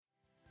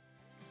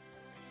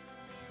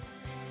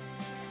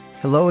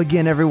Hello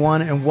again,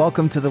 everyone, and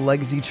welcome to the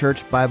Legacy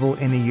Church Bible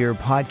in a Year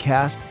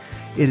podcast.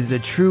 It is a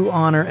true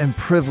honor and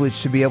privilege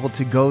to be able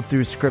to go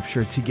through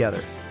Scripture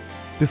together.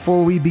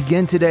 Before we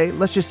begin today,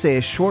 let's just say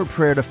a short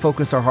prayer to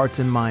focus our hearts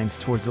and minds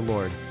towards the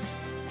Lord.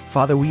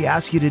 Father, we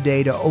ask you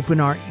today to open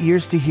our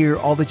ears to hear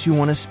all that you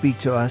want to speak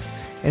to us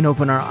and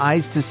open our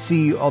eyes to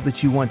see all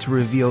that you want to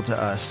reveal to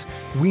us.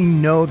 We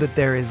know that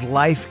there is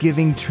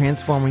life-giving,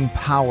 transforming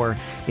power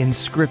in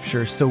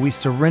Scripture, so we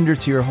surrender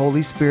to your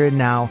Holy Spirit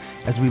now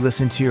as we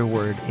listen to your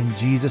word. In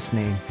Jesus'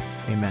 name,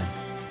 amen.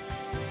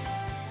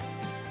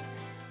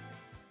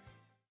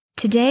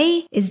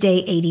 Today is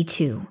day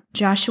 82,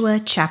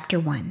 Joshua chapter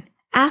 1.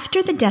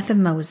 After the death of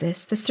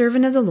Moses, the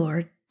servant of the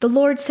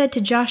Lord said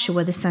to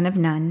Joshua the son of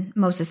Nun,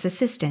 Moses'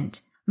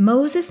 assistant,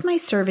 "Moses my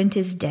servant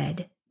is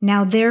dead.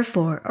 Now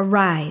therefore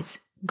arise,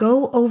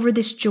 go over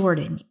this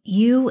Jordan,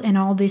 you and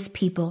all this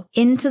people,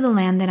 into the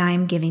land that I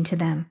am giving to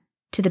them,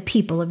 to the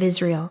people of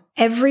Israel.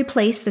 Every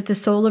place that the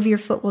sole of your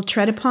foot will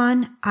tread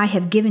upon, I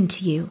have given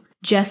to you,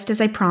 just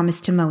as I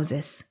promised to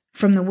Moses.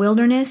 From the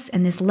wilderness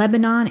and this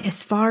Lebanon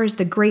as far as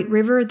the great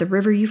river, the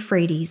river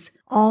Euphrates,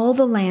 all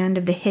the land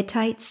of the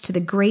Hittites to the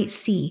great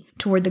sea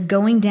toward the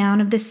going down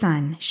of the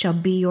sun shall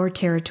be your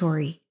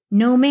territory.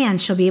 No man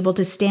shall be able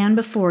to stand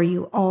before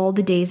you all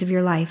the days of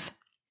your life.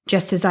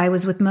 Just as I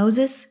was with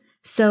Moses,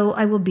 so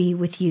I will be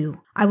with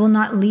you. I will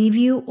not leave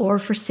you or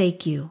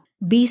forsake you.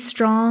 Be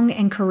strong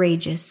and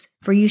courageous,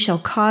 for you shall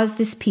cause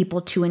this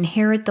people to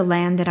inherit the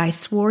land that I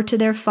swore to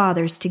their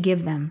fathers to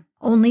give them.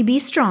 Only be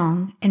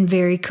strong and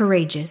very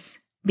courageous,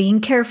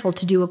 being careful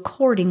to do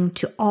according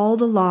to all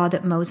the law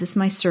that Moses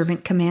my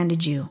servant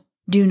commanded you.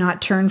 Do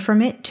not turn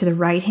from it to the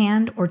right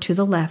hand or to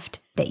the left,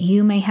 that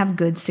you may have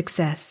good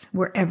success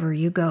wherever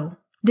you go.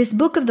 This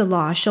book of the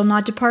law shall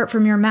not depart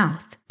from your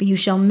mouth, but you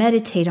shall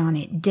meditate on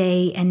it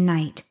day and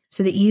night,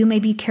 so that you may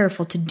be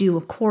careful to do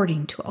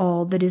according to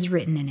all that is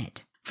written in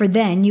it. For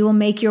then you will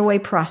make your way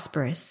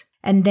prosperous,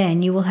 and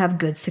then you will have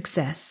good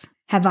success.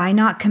 Have I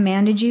not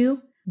commanded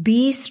you?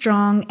 Be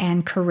strong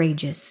and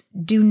courageous.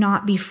 Do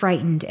not be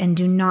frightened and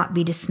do not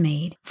be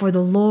dismayed, for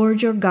the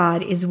Lord your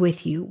God is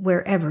with you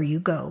wherever you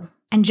go."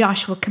 And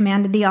Joshua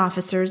commanded the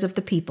officers of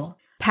the people,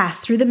 "Pass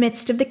through the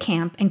midst of the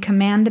camp and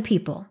command the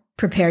people.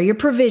 Prepare your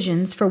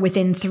provisions, for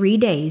within 3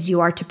 days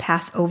you are to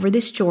pass over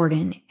this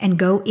Jordan and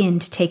go in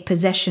to take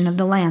possession of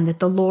the land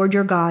that the Lord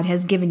your God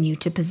has given you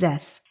to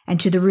possess." And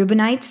to the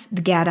Reubenites,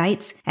 the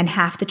Gadites, and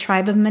half the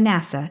tribe of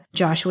Manasseh,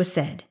 Joshua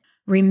said,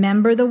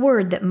 "Remember the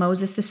word that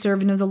Moses the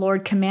servant of the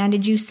Lord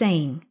commanded you,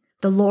 saying,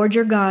 'The Lord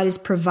your God is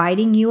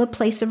providing you a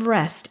place of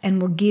rest and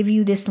will give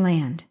you this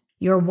land.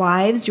 Your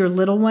wives, your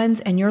little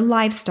ones, and your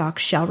livestock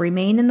shall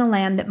remain in the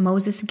land that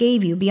Moses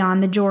gave you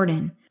beyond the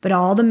Jordan. But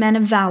all the men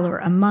of valor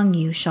among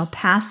you shall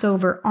pass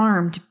over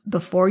armed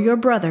before your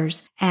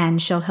brothers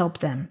and shall help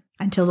them,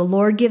 until the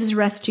Lord gives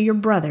rest to your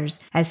brothers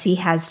as he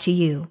has to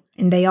you,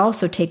 and they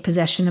also take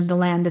possession of the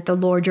land that the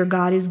Lord your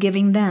God is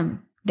giving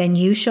them. Then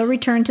you shall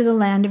return to the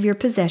land of your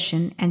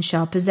possession and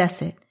shall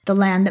possess it, the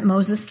land that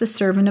Moses the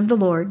servant of the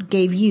Lord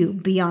gave you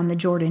beyond the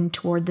Jordan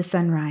toward the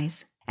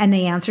sunrise.' And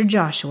they answered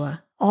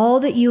Joshua,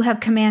 'All that you have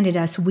commanded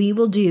us we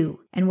will do,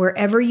 and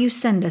wherever you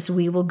send us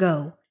we will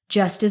go.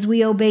 Just as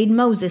we obeyed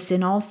Moses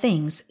in all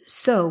things,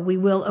 so we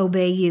will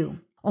obey you.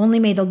 Only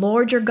may the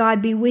Lord your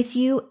God be with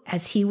you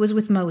as he was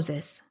with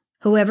Moses.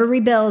 Whoever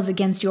rebels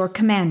against your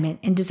commandment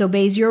and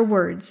disobeys your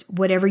words,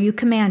 whatever you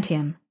command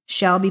him,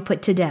 shall be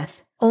put to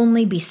death.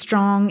 Only be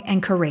strong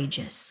and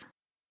courageous."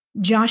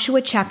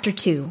 Joshua chapter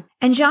 2.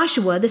 And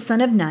Joshua the son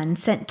of Nun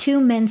sent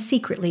 2 men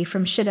secretly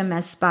from Shittim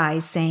as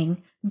spies, saying,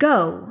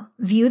 "Go,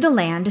 view the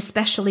land,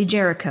 especially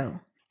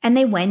Jericho." And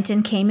they went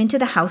and came into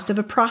the house of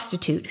a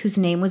prostitute whose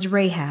name was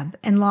Rahab,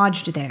 and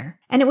lodged there.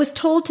 And it was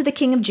told to the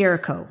king of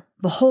Jericho,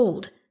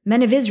 "Behold,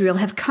 men of Israel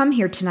have come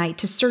here tonight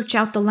to search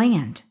out the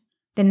land."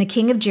 Then the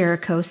king of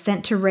Jericho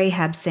sent to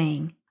Rahab,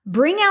 saying,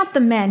 "Bring out the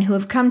men who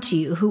have come to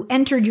you, who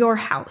entered your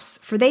house,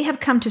 for they have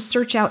come to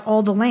search out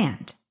all the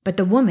land." But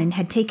the woman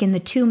had taken the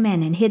 2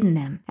 men and hidden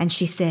them, and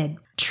she said,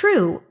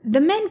 "True,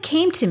 the men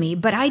came to me,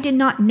 but I did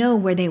not know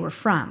where they were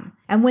from.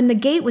 And when the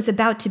gate was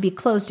about to be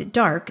closed at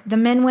dark, the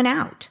men went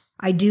out.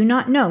 I do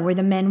not know where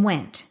the men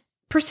went.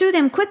 Pursue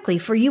them quickly,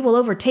 for you will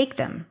overtake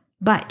them."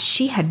 But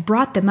she had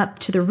brought them up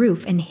to the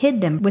roof and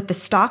hid them with the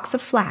stalks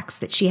of flax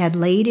that she had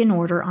laid in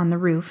order on the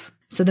roof.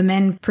 So the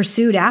men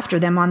pursued after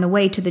them on the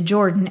way to the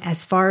Jordan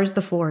as far as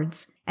the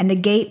fords, and the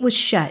gate was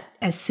shut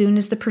as soon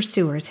as the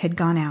pursuers had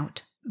gone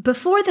out.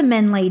 Before the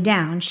men lay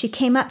down, she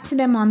came up to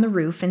them on the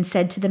roof and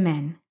said to the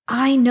men,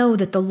 "I know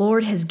that the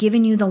Lord has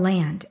given you the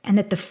land, and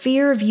that the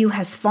fear of you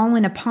has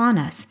fallen upon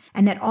us,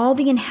 and that all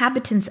the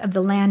inhabitants of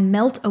the land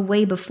melt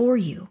away before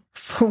you.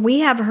 For we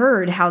have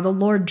heard how the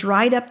Lord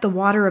dried up the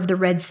water of the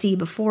Red Sea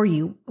before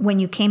you when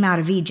you came out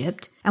of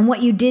Egypt, and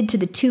what you did to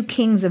the 2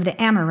 kings of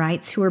the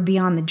Amorites who are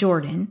beyond the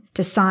Jordan,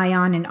 to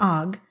Sihon and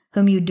Og,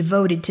 whom you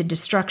devoted to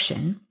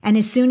destruction. And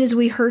as soon as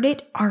we heard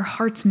it, our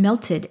hearts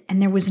melted,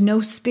 and there was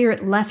no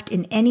spirit left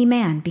in any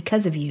man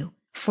because of you.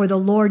 For the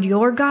Lord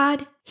your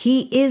God,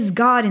 he is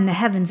God in the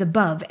heavens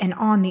above and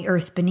on the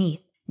earth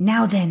beneath.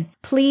 Now then,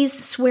 please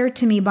swear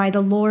to me by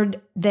the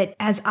Lord that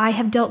as I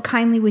have dealt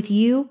kindly with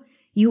you,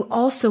 you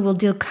also will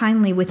deal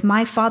kindly with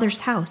my father's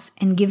house,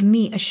 and give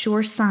me a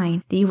sure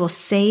sign that you will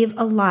save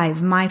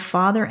alive my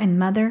father and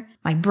mother,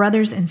 my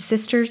brothers and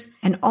sisters,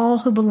 and all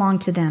who belong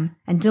to them,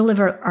 and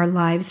deliver our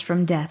lives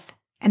from death."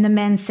 And the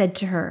men said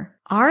to her,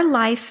 "Our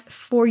life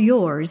for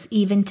yours,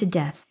 even to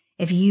death.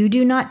 If you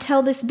do not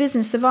tell this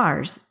business of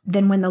ours,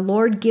 then when the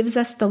Lord gives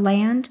us the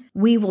land,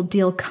 we will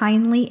deal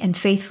kindly and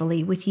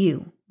faithfully with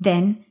you."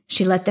 Then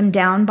she let them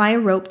down by a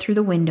rope through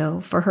the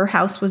window, for her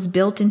house was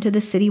built into the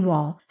city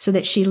wall, so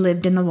that she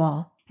lived in the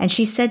wall. And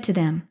she said to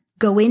them,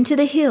 "Go into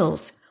the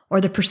hills,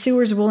 or the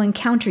pursuers will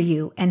encounter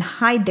you, and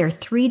hide there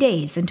 3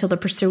 days until the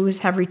pursuers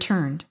have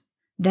returned.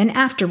 Then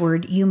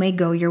afterward you may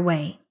go your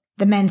way."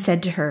 The men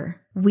said to her,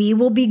 "We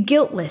will be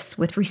guiltless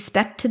with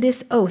respect to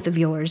this oath of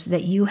yours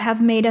that you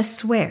have made us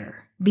swear.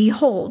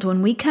 Behold,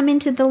 when we come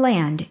into the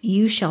land,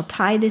 you shall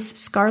tie this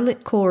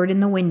scarlet cord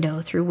in the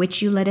window through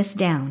which you let us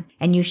down,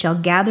 and you shall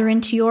gather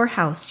into your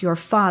house your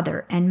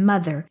father and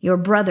mother, your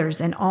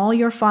brothers, and all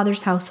your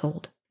father's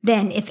household.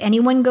 Then if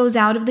anyone goes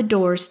out of the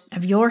doors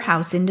of your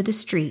house into the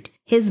street,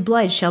 his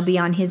blood shall be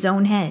on his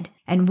own head,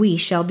 and we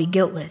shall be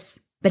guiltless.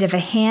 But if a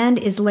hand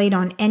is laid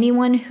on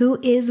anyone who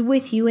is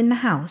with you in the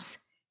house,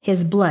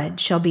 his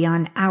blood shall be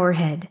on our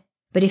head.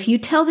 But if you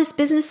tell this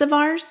business of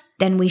ours,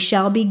 then we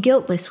shall be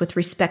guiltless with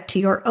respect to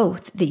your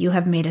oath that you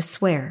have made us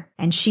swear."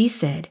 And she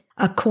said,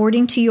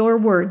 "According to your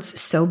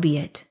words, so be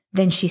it."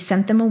 Then she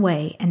sent them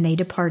away, and they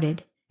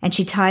departed. And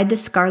she tied the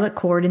scarlet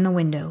cord in the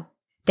window.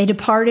 They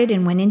departed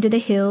and went into the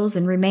hills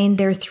and remained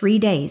there 3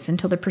 days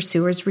until the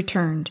pursuers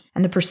returned.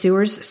 And the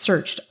pursuers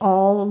searched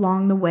all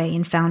along the way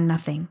and found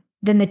nothing.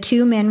 Then the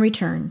 2 men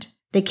returned.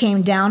 They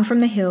came down from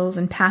the hills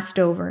and passed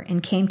over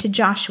and came to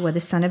Joshua the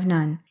son of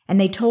Nun, and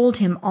they told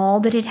him all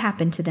that had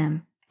happened to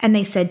them. And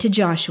they said to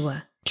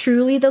Joshua,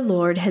 "Truly the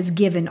Lord has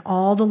given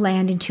all the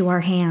land into our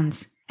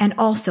hands, and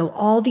also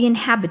all the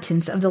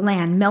inhabitants of the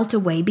land melt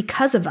away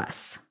because of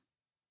us."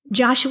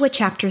 Joshua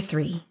chapter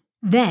 3.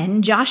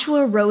 Then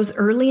Joshua rose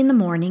early in the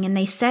morning, and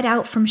they set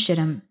out from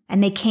Shittim,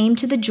 and they came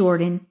to the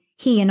Jordan,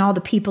 he and all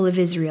the people of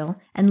Israel,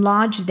 and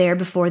lodged there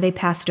before they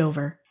passed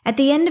over. At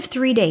the end of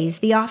 3 days,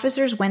 the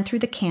officers went through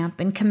the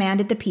camp and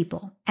commanded the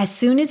people, "As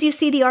soon as you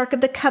see the ark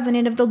of the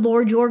covenant of the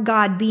Lord your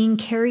God being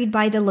carried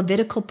by the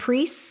Levitical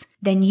priests,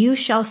 then you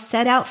shall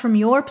set out from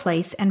your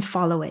place and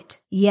follow it.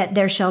 Yet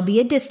there shall be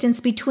a distance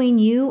between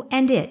you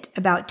and it,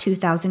 about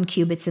 2,000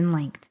 cubits in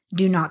length.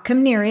 Do not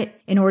come near it,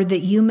 in order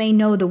that you may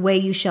know the way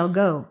you shall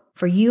go,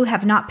 for you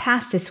have not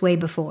passed this way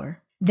before."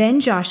 Then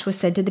Joshua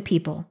said to the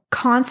people,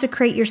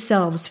 "Consecrate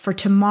yourselves, for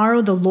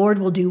tomorrow the Lord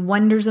will do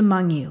wonders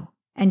among you."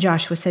 And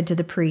Joshua said to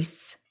the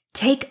priests,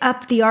 "Take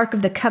up the ark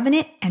of the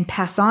covenant and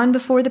pass on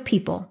before the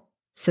people."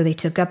 So they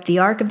took up the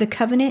ark of the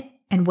covenant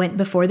and went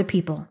before the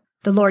people.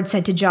 The Lord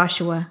said to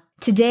Joshua,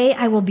 "Today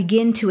I will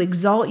begin to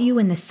exalt you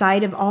in the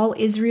sight of all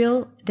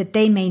Israel, that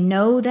they may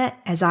know that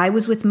as I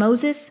was with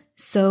Moses,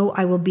 so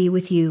I will be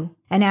with you.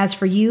 And as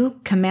for you,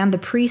 command the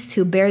priests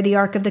who bear the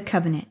ark of the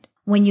covenant.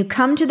 When you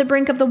come to the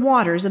brink of the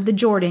waters of the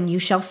Jordan, you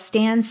shall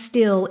stand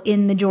still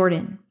in the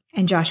Jordan."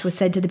 And Joshua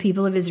said to the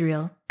people of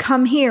Israel,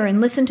 "Come here and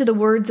listen to the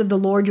words of the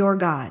Lord your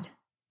God."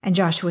 And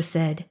Joshua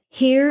said,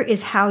 "Here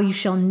is how you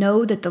shall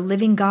know that the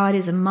living God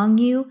is among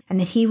you, and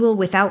that he will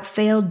without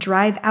fail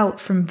drive out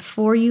from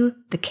before you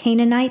the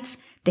Canaanites,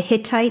 the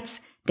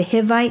Hittites, the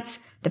Hivites,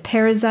 the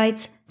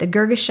Perizzites, the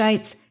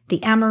Girgashites,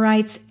 the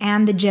Amorites,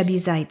 and the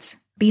Jebusites.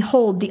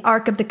 Behold, the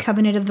ark of the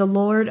covenant of the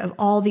Lord of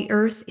all the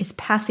earth is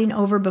passing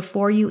over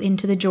before you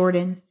into the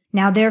Jordan.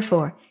 Now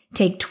therefore,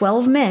 take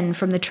 12 men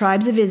from the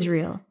tribes of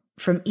Israel,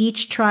 from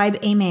each tribe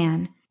a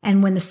man,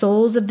 and when the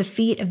soles of the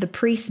feet of the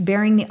priests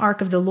bearing the ark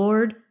of the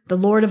Lord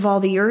of all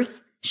the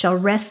earth, shall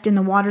rest in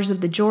the waters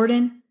of the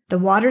Jordan, the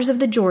waters of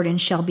the Jordan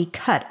shall be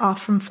cut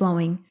off from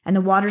flowing, and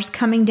the waters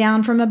coming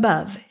down from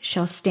above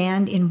shall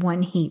stand in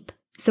one heap."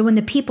 So when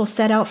the people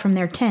set out from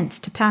their tents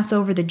to pass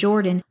over the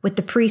Jordan, with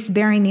the priests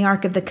bearing the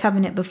ark of the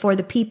covenant before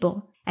the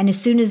people, and as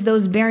soon as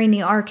those bearing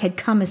the ark had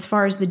come as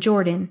far as the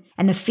Jordan,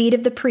 and the feet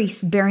of the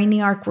priests bearing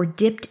the ark were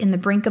dipped in the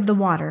brink of the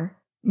water,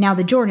 now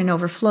the Jordan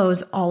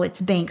overflows all its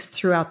banks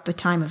throughout the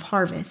time of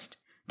harvest,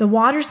 the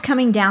waters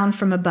coming down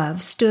from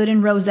above stood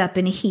and rose up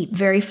in a heap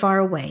very far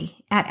away,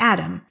 at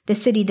Adam, the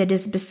city that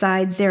is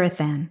beside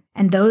Zarethan,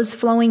 and those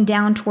flowing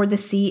down toward the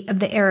sea of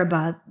the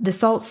Arabah, the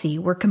salt sea,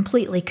 were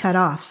completely cut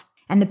off,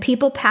 and the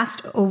people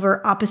passed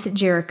over opposite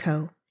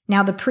Jericho.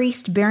 Now the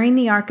priest bearing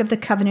the ark of the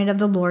covenant of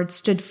the Lord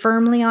stood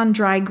firmly on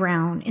dry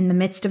ground in the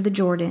midst of the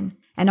Jordan,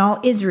 and all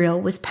Israel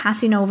was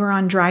passing over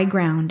on dry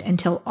ground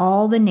until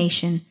all the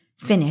nation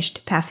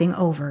finished passing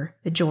over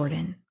the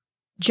Jordan.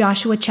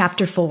 Joshua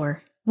chapter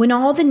 4. When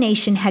all the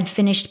nation had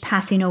finished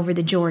passing over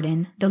the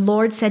Jordan, the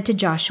Lord said to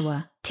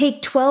Joshua,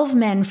 "Take 12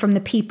 men from the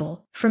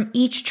people, from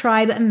each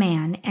tribe a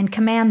man, and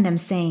command them,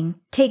 saying,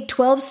 Take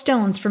 12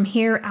 stones from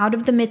here out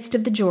of the midst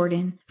of the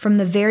Jordan, from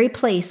the very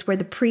place where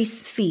the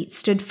priest's feet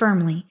stood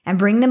firmly, and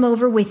bring them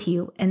over with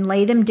you, and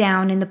lay them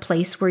down in the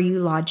place where you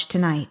lodge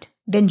tonight.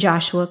 Then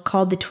Joshua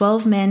called the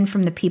 12 men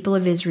from the people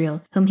of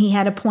Israel, whom he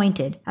had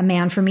appointed, a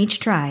man from each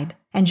tribe.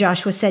 And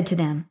Joshua said to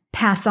them,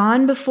 "Pass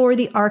on before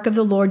the ark of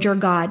the Lord your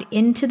God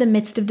into the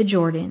midst of the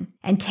Jordan,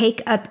 and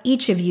take up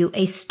each of you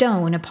a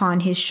stone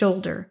upon his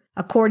shoulder,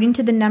 according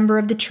to the number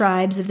of the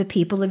tribes of the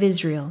people of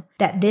Israel,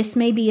 that this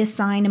may be a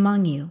sign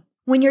among you.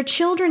 When your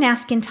children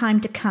ask in time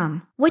to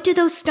come, 'What do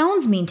those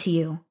stones mean to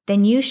you?'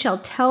 then you shall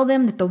tell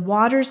them that the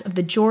waters of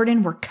the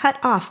Jordan were cut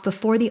off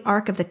before the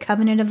ark of the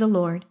covenant of the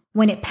Lord.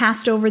 When it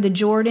passed over the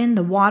Jordan,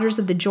 the waters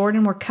of the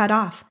Jordan were cut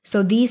off.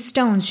 So these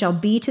stones shall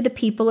be to the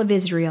people of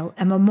Israel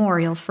a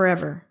memorial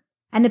forever."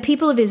 And the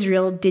people of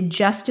Israel did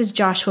just as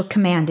Joshua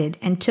commanded,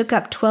 and took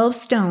up 12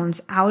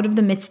 stones out of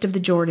the midst of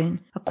the Jordan,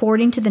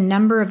 according to the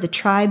number of the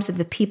tribes of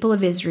the people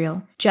of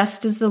Israel,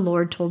 just as the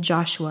Lord told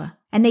Joshua.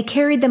 And they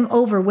carried them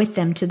over with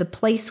them to the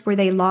place where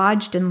they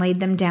lodged and laid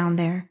them down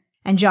there.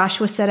 And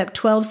Joshua set up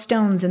 12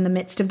 stones in the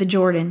midst of the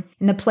Jordan,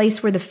 in the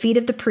place where the feet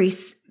of the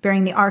priests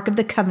bearing the ark of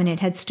the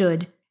covenant had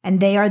stood. And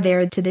they are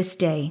there to this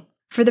day.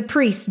 For the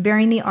priests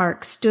bearing the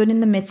ark stood in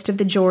the midst of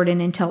the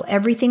Jordan until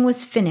everything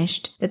was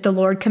finished that the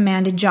Lord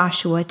commanded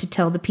Joshua to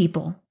tell the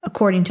people,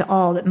 according to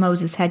all that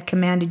Moses had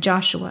commanded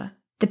Joshua.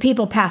 The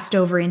people passed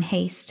over in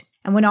haste.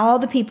 And when all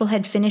the people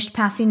had finished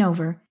passing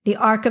over, the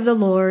ark of the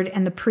Lord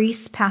and the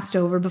priests passed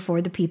over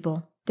before the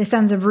people. The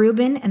sons of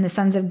Reuben and the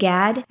sons of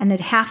Gad and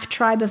the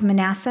half-tribe of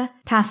Manasseh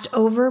passed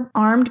over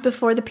armed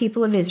before the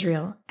people of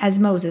Israel, as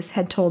Moses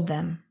had told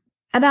them.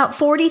 About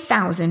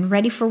 40,000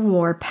 ready for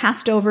war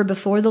passed over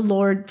before the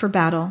Lord for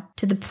battle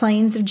to the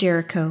plains of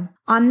Jericho.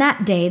 On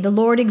that day the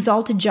Lord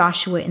exalted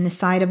Joshua in the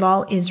sight of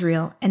all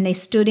Israel, and they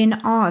stood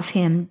in awe of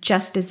him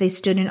just as they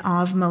stood in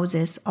awe of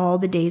Moses all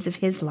the days of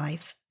his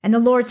life. And the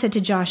Lord said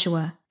to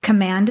Joshua,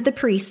 "Command the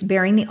priests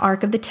bearing the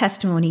ark of the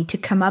testimony to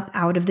come up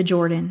out of the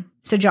Jordan."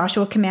 So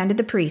Joshua commanded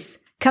the priests,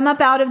 "Come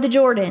up out of the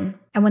Jordan."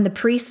 And when the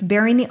priests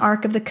bearing the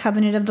ark of the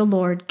covenant of the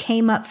Lord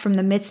came up from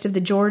the midst of the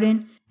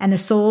Jordan, and the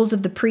soles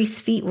of the priests'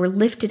 feet were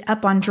lifted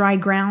up on dry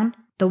ground,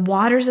 the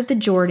waters of the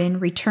Jordan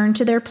returned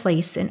to their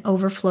place and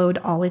overflowed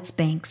all its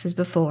banks as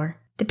before.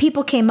 The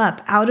people came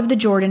up out of the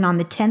Jordan on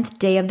the 10th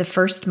day of the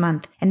first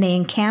month, and they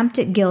encamped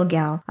at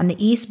Gilgal on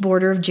the east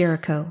border of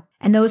Jericho.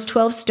 And those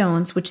 12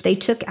 stones which they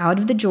took out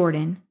of the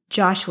Jordan,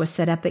 Joshua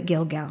set up at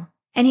Gilgal.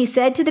 And he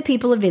said to the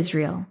people of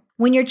Israel,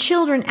 "When your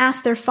children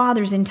ask their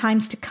fathers in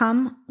times to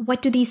come,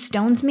 'What do these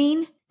stones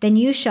mean?' then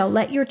you shall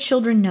let your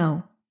children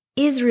know,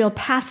 Israel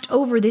passed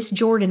over this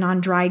Jordan on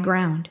dry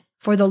ground.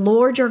 For the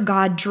Lord your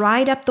God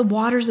dried up the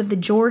waters of the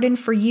Jordan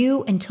for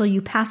you until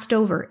you passed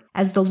over,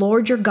 as the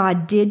Lord your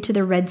God did to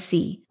the Red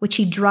Sea, which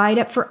he dried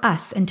up for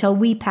us until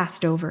we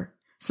passed over,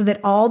 so that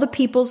all the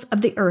peoples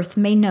of the earth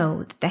may know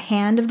that the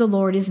hand of the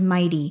Lord is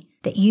mighty,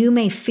 that you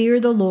may fear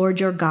the Lord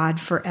your God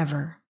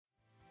forever."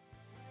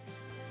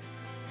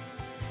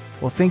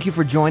 Well, thank you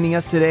for joining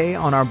us today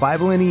on our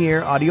Bible in a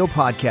Year audio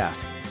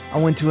podcast. I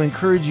want to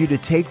encourage you to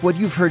take what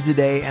you've heard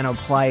today and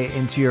apply it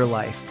into your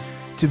life,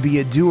 to be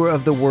a doer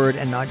of the word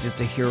and not just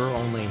a hearer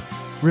only.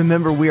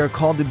 Remember, we are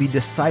called to be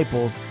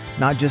disciples,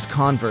 not just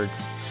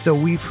converts. So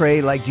we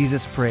pray like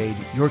Jesus prayed,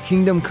 "Your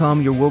kingdom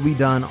come, your will be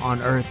done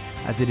on earth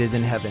as it is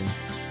in heaven."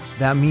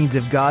 That means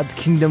if God's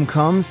kingdom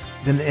comes,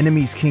 then the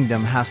enemy's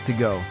kingdom has to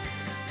go.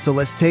 So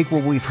let's take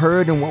what we've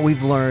heard and what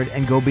we've learned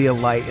and go be a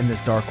light in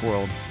this dark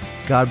world.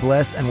 God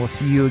bless, and we'll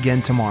see you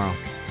again tomorrow.